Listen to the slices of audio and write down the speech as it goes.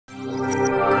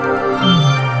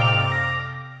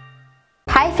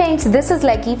Friends, this is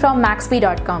lucky from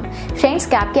Maxbhi.com। Friends,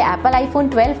 क्या आपके Apple iPhone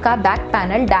 12 का बैक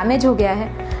पैनल डैमेज हो गया है?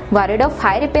 Worried of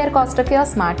high repair cost of your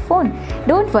smartphone?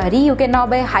 Don't worry, you can now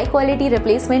buy high quality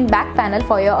replacement back panel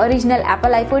for your original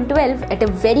Apple iPhone 12 at a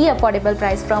very affordable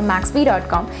price from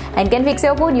Maxbhi.com and can fix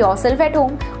your phone yourself at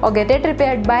home or get it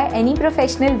repaired by any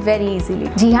professional very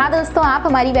easily। जी हाँ दोस्तों, आप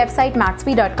हमारी website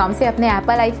Maxbhi.com से अपने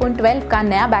Apple iPhone 12 का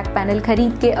नया back panel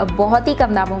खरीद के अब बहुत ही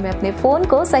कम दामों में अपने फोन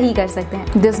को सही कर सकते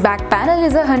हैं। This back panel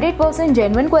is a 100%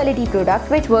 genuine quality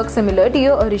product which works similar to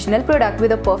your original product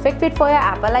with a perfect fit for your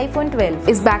Apple iPhone 12।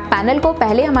 इस बैक पैनल को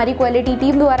पहले हमारी क्वालिटी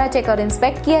टीम द्वारा चेक और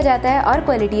इंस्पेक्ट किया जाता है और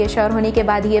क्वालिटी एश्योर होने के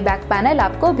बाद ये बैक पैनल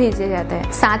आपको भेजा जाता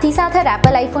है। साथ ही साथ हर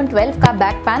एप्पल आईफोन 12 का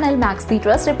back panel Maxbhi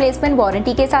trust replacement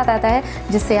warranty के साथ आता है,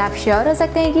 जिससे आप श्योर हो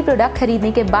सकते हैं कि प्रोडक्ट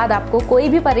खरीदने के बाद आपको कोई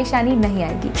भी परेशानी नहीं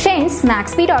आएगी। फ्रेंड्स,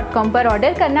 Maxbhi.com पर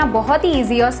ऑर्डर करना बहुत ही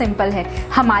ईजी और सिंपल है।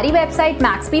 हमारी वेबसाइट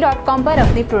Maxbhi.com पर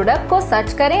अपने प्रोडक्ट को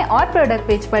सर्च करें और प्रोडक्ट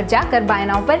पेज पर जाकर बाय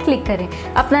नाउ पर क्लिक करें।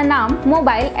 अपना नाम,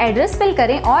 मोबाइल एड्रेस फिल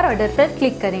करें और ऑर्डर पर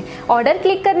क्लिक करें। ऑर्डर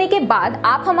क्लिक करने के बाद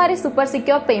आप हमारे सुपर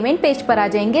सिक्योर पेमेंट पेज पर आ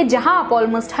जाएंगे, जहां आप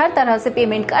ऑलमोस्ट हर तरह से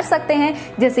पेमेंट कर सकते हैं,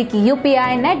 जैसे कि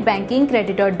यूपीआई, नेट बैंकिंग,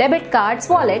 क्रेडिट और debit cards,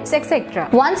 wallets etcetera.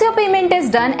 Once your payment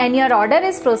is done and your order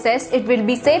is processed, it will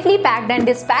be safely packed and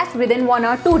dispatched with in 1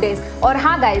 or 2 days। और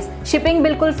हाँ गाइज, शिपिंग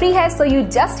बिल्कुल free है, so you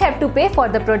just have to पे for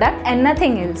the product and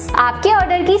nothing else. आपके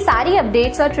order की सारी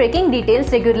updates और tracking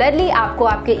details regularly आपको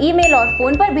आपके ईमेल और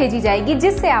फोन पर भेजी जाएगी,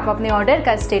 जिससे आप अपने ऑर्डर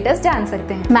का स्टेटस जान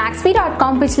सकते हैं।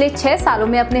 Maxbhi.com पिछले 6 सालों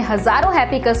में अपने हजारों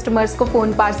हैप्पी कस्टमर्स को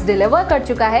फोन पार्ट्स डिलीवर कर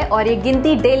चुका है और ये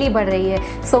गिनती डेली बढ़ रही है।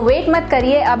 सो वेट मत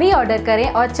करिए, अभी ऑर्डर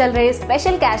करें और चल रहे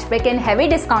special cashback and heavy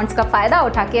discounts का फायदा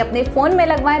उठा के अपने फोन में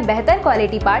लगवाएं बेहतर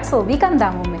क्वालिटी पार्ट्स, वो भी कम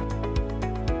दामों में।